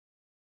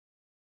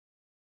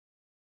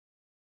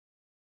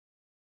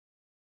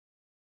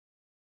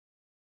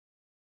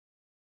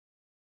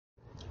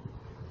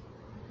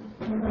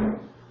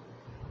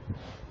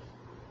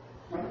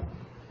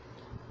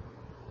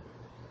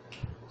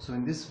So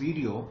in this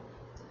video,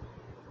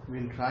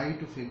 we'll try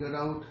to figure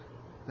out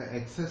the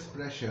excess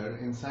pressure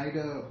inside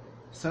a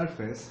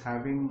surface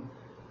having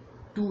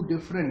two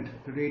different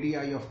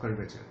radii of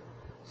curvature.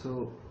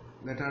 So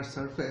let our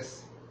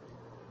surface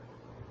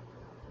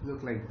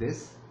look like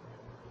this.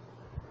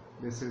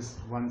 This is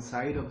one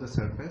side of the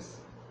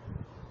surface.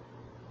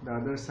 The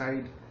other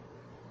side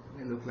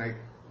may look like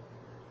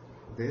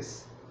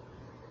this.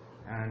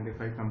 And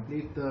if I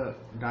complete the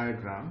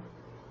diagram,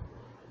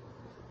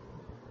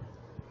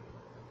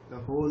 the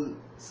whole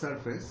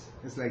surface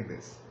is like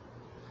this.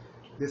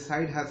 This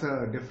side has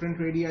a different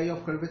radii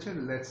of curvature.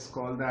 Let's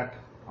call that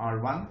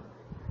R1.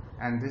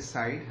 And this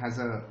side has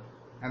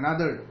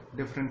another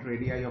different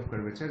radii of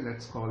curvature.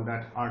 Let's call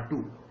that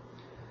R2.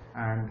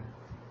 And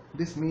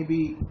this may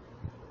be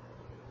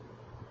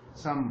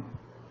some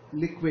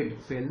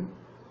liquid film,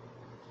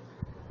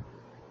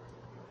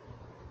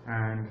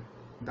 and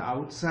the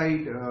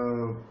outside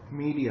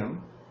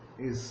medium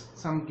is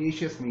some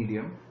gaseous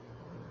medium.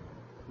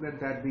 Let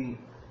that be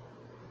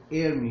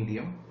air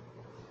medium.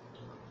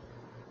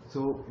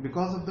 So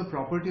because of the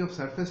property of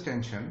surface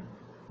tension,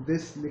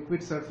 this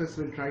liquid surface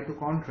will try to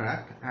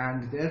contract,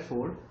 and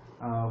therefore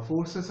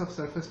forces of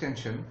surface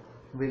tension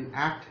will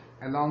act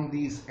along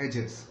these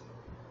edges.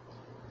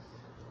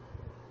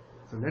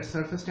 So let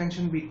surface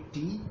tension be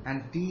T,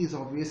 and T is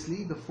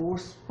obviously the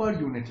force per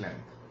unit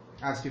length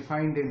as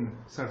defined in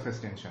surface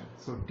tension.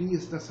 So T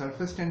is the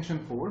surface tension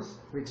force,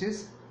 which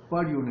is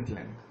per unit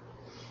length.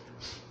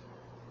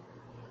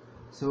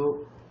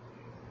 So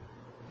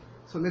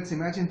let's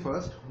imagine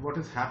first what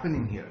is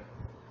happening here.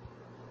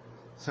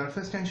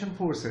 Surface tension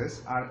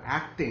forces are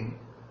acting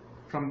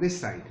from this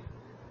side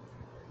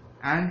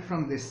and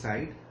from this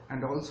side,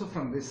 and also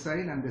from this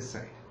side and this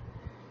side.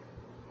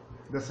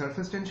 The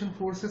surface tension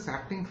forces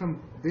acting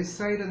from this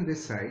side and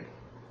this side,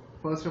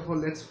 first of all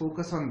let's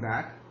focus on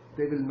that.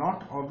 They will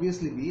not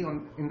obviously be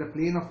in the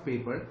plane of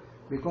paper,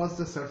 because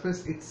the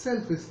surface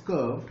itself is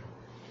curved.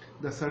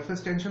 The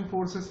surface tension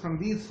forces from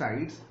these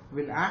sides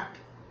will act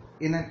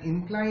in an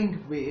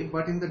inclined way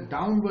but in the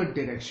downward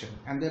direction,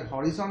 and their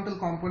horizontal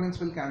components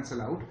will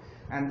cancel out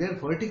and their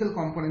vertical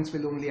components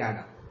will only add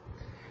up.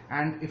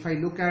 And if I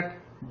look at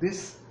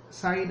this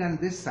side and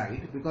this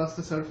side, because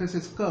the surface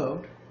is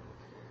curved,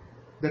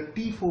 the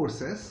T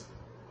forces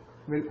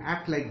will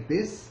act like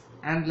this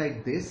and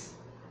like this,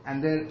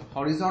 and their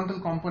horizontal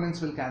components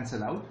will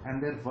cancel out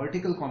and their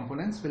vertical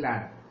components will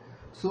add up.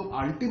 So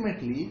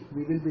ultimately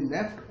we will be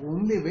left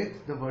only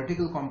with the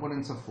vertical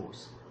components of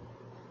force.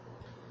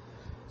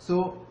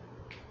 So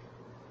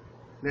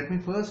let me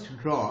first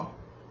draw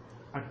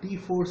a T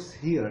force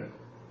here,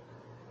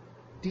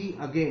 T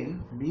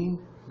again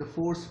being the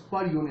force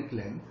per unit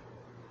length,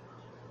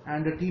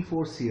 and a T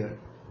force here.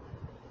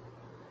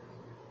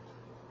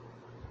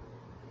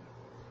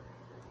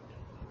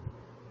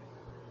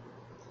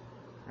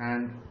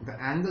 And the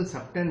angle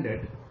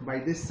subtended by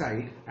this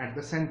side at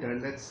the center,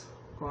 let's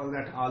call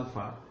that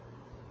alpha.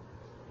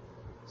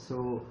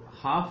 So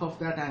half of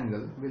that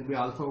angle will be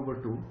alpha over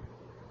 2.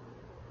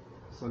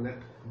 So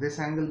let this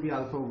angle be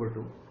alpha over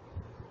 2.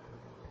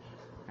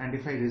 And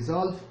if I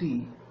resolve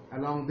T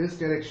along this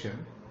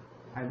direction,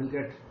 I will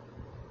get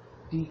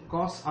T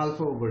cos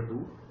alpha over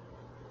 2,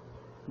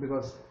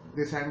 because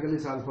this angle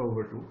is alpha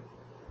over 2.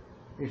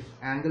 If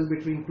angle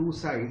between two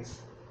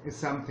sides is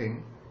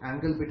something,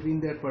 angle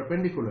between their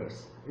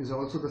perpendiculars is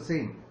also the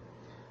same.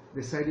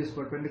 This side is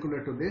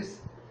perpendicular to this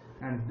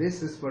and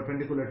this is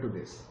perpendicular to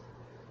this.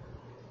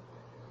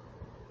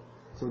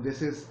 So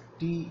this is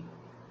T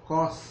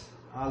cos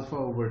alpha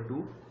over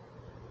 2,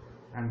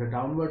 and the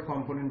downward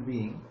component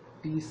being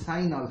T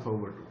sin alpha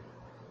over 2.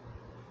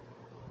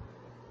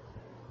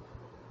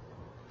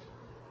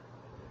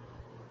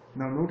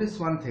 Now notice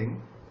one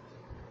thing,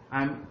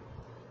 I am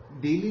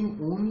dealing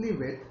only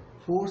with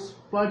force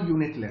per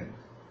unit length.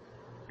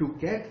 To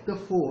get the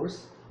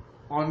force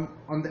on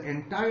the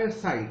entire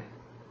side,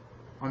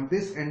 on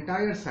this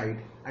entire side,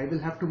 I will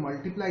have to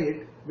multiply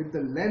it with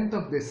the length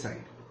of this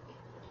side.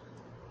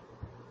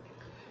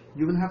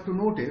 You will have to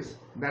notice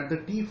that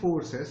the T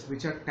forces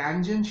which are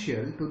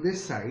tangential to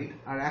this side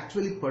are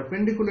actually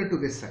perpendicular to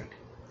this side.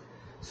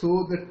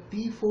 So the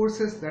T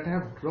forces that I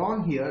have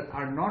drawn here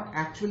are not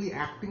actually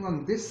acting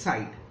on this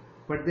side,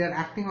 but they are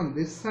acting on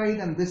this side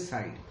and this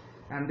side,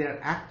 and they are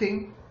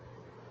acting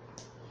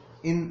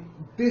in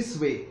this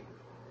way,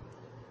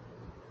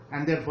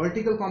 and their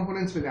vertical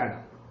components will add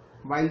up,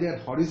 while their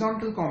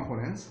horizontal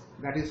components,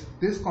 that is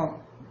this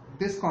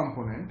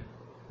component,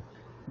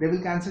 they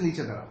will cancel each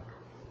other out.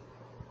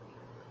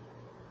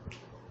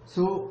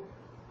 So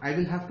I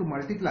will have to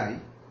multiply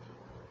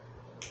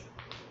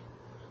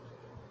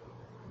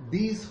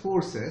these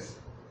forces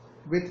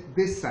with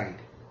this side.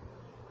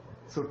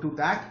 So to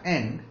that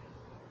end,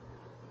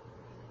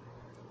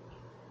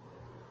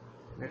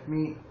 let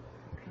me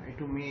try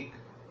to make,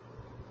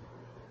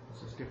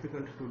 this is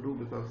difficult to do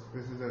because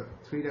this is a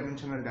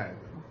three-dimensional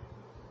diagram.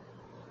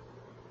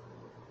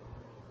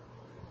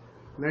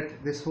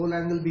 let this whole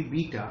angle be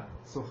beta,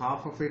 so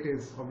half of it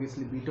is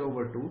obviously beta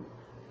over 2,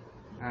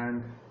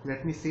 and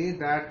let me say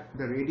that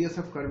the radius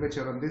of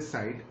curvature on this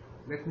side,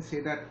 let me say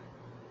that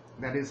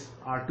that is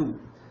R2,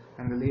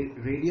 and the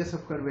radius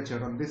of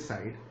curvature on this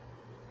side,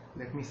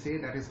 let me say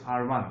that is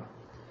R1.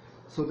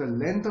 So the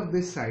length of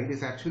this side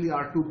is actually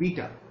R2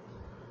 beta.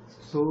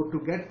 So to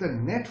get the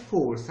net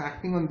force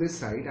acting on this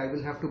side, I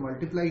will have to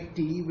multiply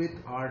T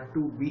with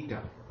R2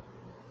 beta.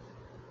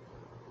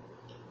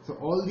 So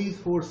all these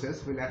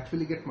forces will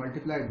actually get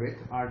multiplied with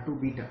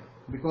R2 beta,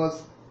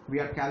 because we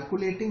are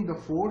calculating the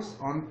force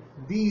on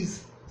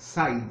these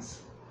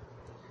sides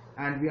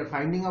and we are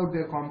finding out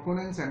their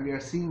components, and we are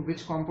seeing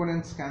which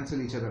components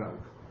cancel each other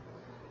out.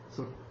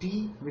 So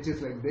T, which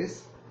is like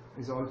this,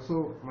 is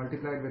also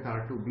multiplied with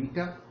R2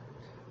 beta,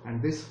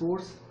 and this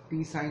force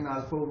T sine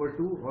alpha over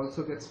 2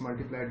 also gets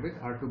multiplied with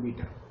R2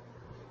 beta.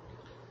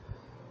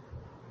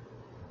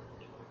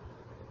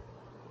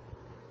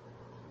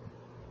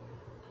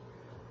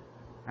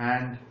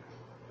 And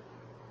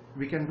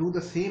we can do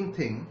the same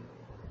thing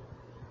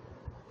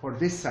for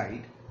this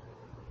side.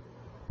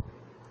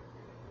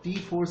 T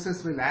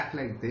forces will act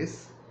like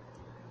this,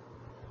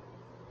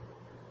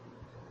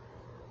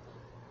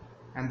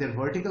 and their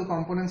vertical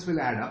components will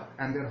add up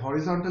and their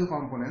horizontal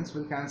components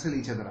will cancel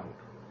each other out.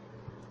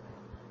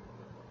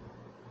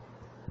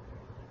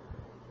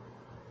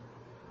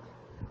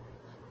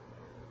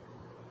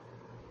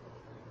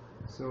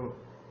 So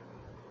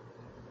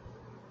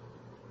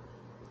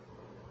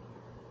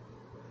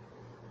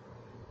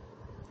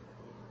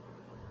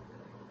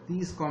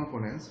these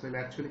components will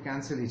actually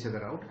cancel each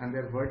other out and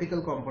their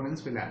vertical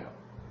components will add up.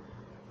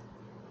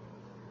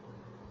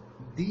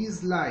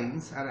 These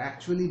lines are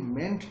actually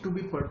meant to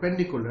be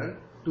perpendicular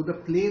to the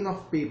plane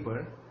of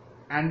paper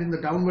and in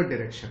the downward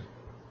direction.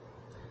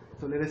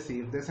 So let us see,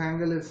 if this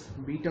angle is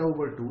beta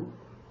over 2,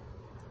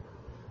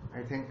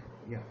 I think,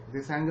 yeah,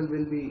 this angle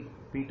will be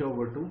beta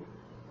over 2,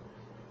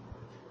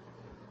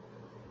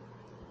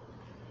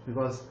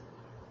 because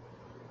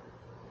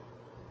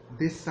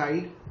this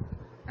side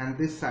and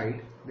this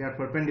side, they are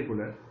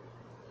perpendicular,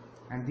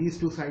 and these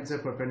two sides are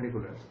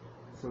perpendicular.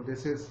 So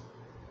this is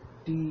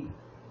T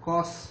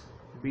cos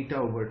beta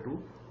over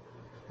 2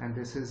 and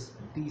this is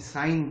T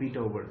sine beta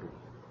over 2.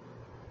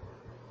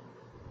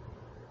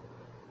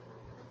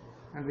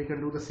 And we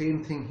can do the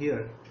same thing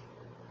here.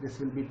 This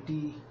will be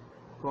T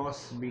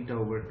cos beta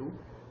over 2,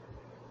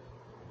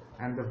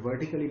 and the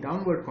vertically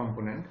downward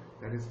component,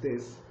 that is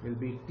this, will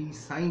be T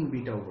sine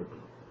beta over 2.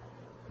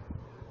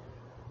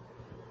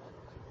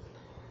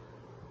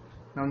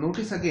 Now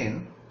notice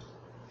again,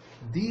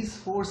 these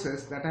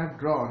forces that I have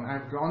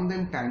drawn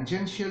them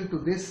tangential to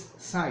this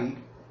side,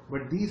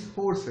 but these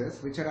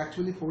forces, which are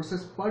actually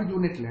forces per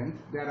unit length,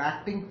 they are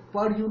acting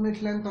per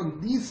unit length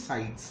on these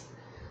sides.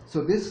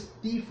 So this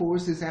T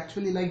force is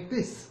actually like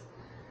this,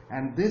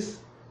 and this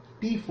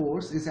T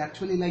force is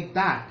actually like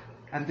that,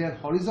 and their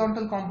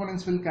horizontal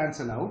components will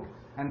cancel out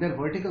and their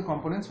vertical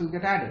components will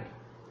get added.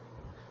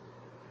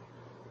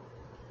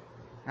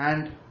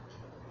 And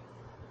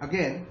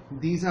again,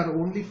 these are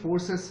only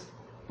forces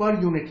per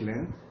unit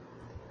length.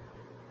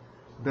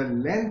 The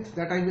length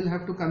that I will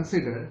have to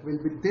consider will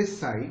be this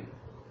side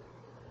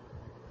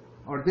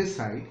or this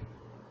side,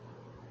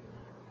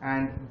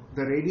 and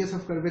the radius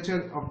of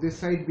curvature of this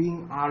side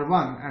being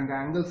R1 and the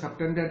angle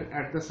subtended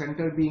at the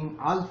center being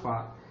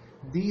alpha.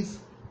 These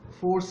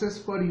forces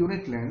per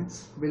unit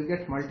lengths will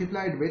get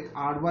multiplied with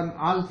R1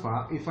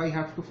 alpha if I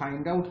have to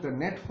find out the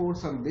net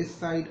force on this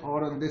side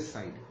or on this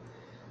side.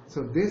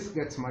 So this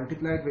gets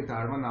multiplied with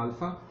R1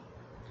 alpha.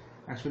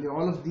 Actually,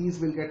 all of these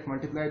will get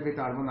multiplied with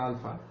R1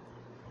 alpha.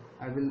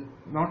 I will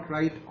not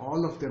write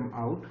all of them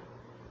out.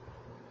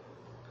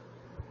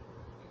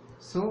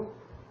 So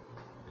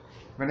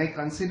when I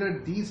consider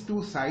these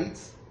two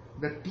sides,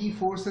 the T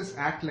forces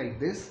act like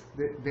this.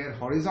 Their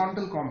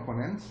horizontal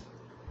components,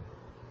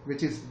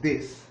 which is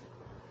this,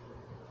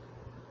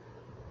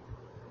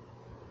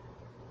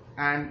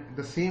 and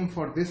the same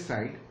for this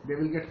side, they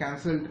will get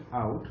cancelled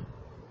out,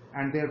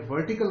 and their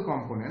vertical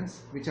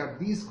components, which are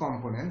these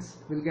components,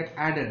 will get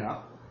added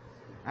up.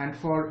 And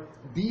for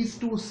these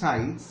two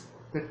sides,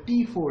 the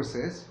T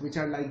forces, which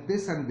are like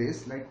this and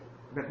this, like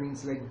that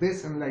means like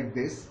this and like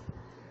this,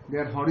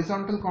 their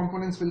horizontal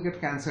components will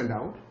get cancelled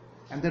out,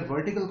 and their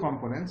vertical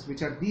components,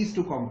 which are these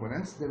two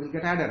components, they will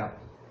get added up.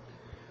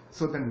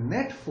 So the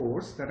net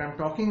force that I am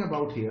talking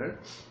about here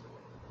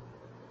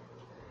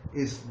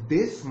is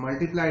this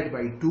multiplied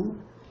by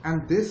 2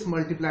 and this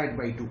multiplied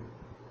by 2.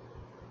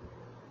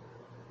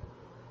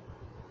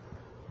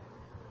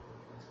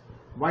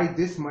 Why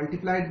this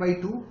multiplied by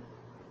 2?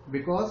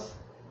 Because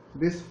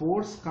this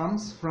force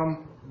comes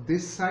from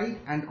this side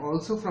and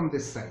also from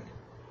this side.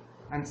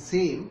 And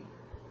same,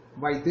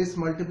 why this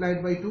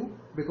multiplied by 2?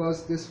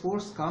 Because this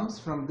force comes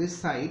from this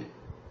side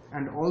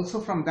and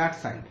also from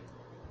that side.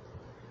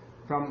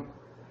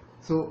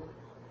 So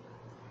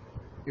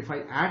if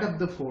I add up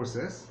the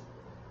forces,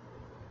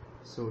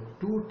 so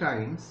 2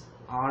 times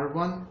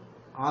R1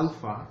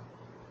 alpha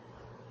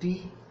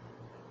T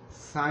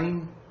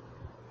sine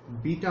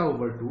beta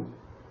over 2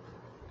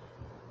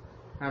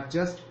 I've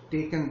just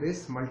taken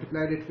this,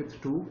 multiplied it with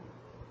 2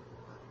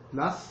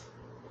 plus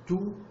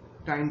 2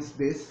 times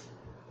this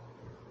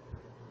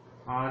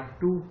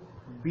R2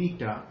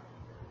 beta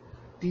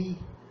T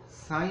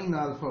sine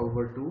alpha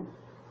over 2.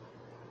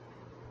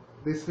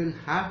 This will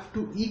have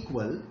to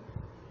equal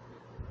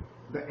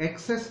the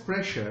excess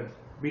pressure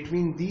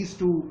between these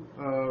two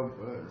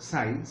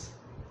sides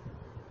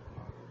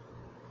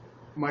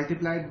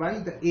multiplied by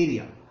the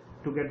area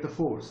to get the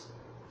force.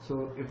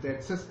 So if the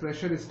excess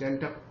pressure is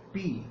delta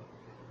P,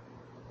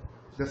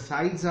 the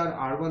sides are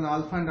R1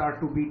 alpha and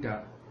R2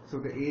 beta, so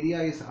the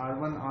area is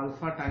R1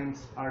 alpha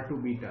times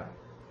R2 beta.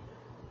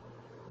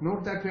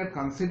 Note that we are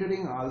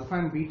considering alpha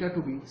and beta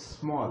to be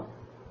small.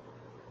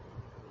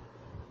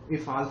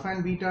 If alpha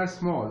and beta are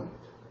small,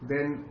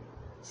 then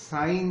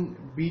sine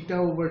beta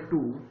over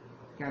 2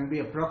 can be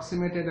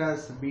approximated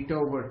as beta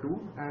over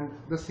 2, and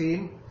the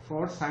same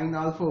for sine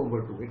alpha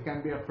over 2. It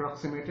can be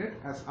approximated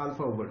as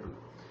alpha over 2.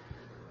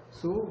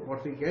 So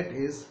what we get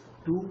is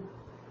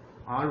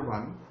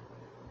 2R1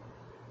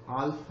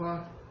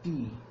 alpha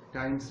t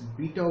times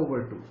beta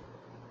over 2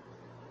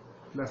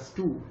 plus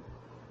 2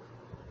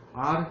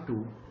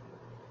 R2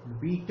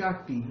 beta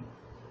t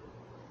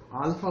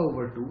alpha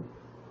over 2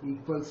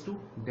 equals to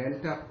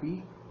delta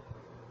P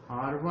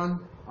R1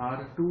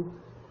 R2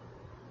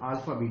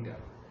 alpha beta.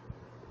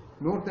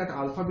 Note that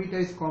alpha beta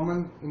is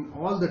common in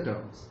all the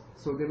terms,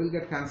 so they will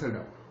get cancelled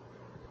out.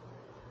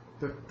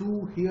 The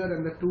 2 here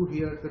and the 2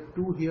 here, the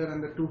 2 here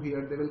and the 2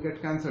 here, they will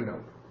get cancelled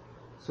out.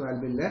 So I'll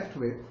be left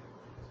with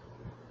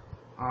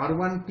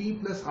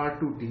R1t plus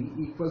R2t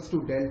equals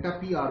to delta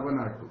P R1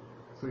 R2.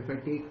 So if I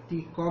take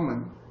t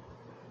common,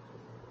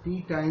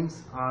 t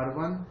times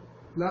R1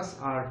 plus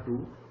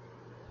R2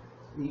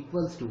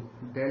 equals to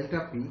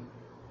delta P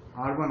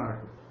R1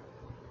 R2.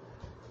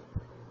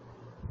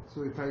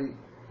 So if I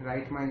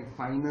write my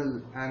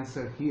final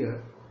answer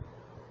here,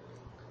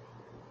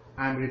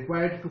 I am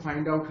required to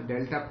find out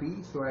delta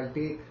P, so I'll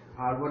take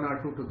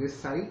R1 R2 to this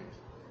side,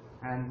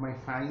 and my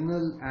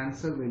final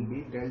answer will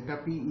be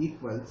delta P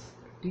equals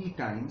T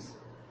times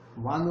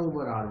 1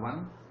 over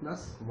R1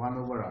 plus 1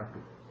 over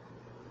R2.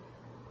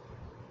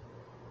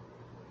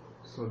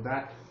 So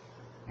that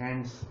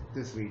ends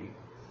this video.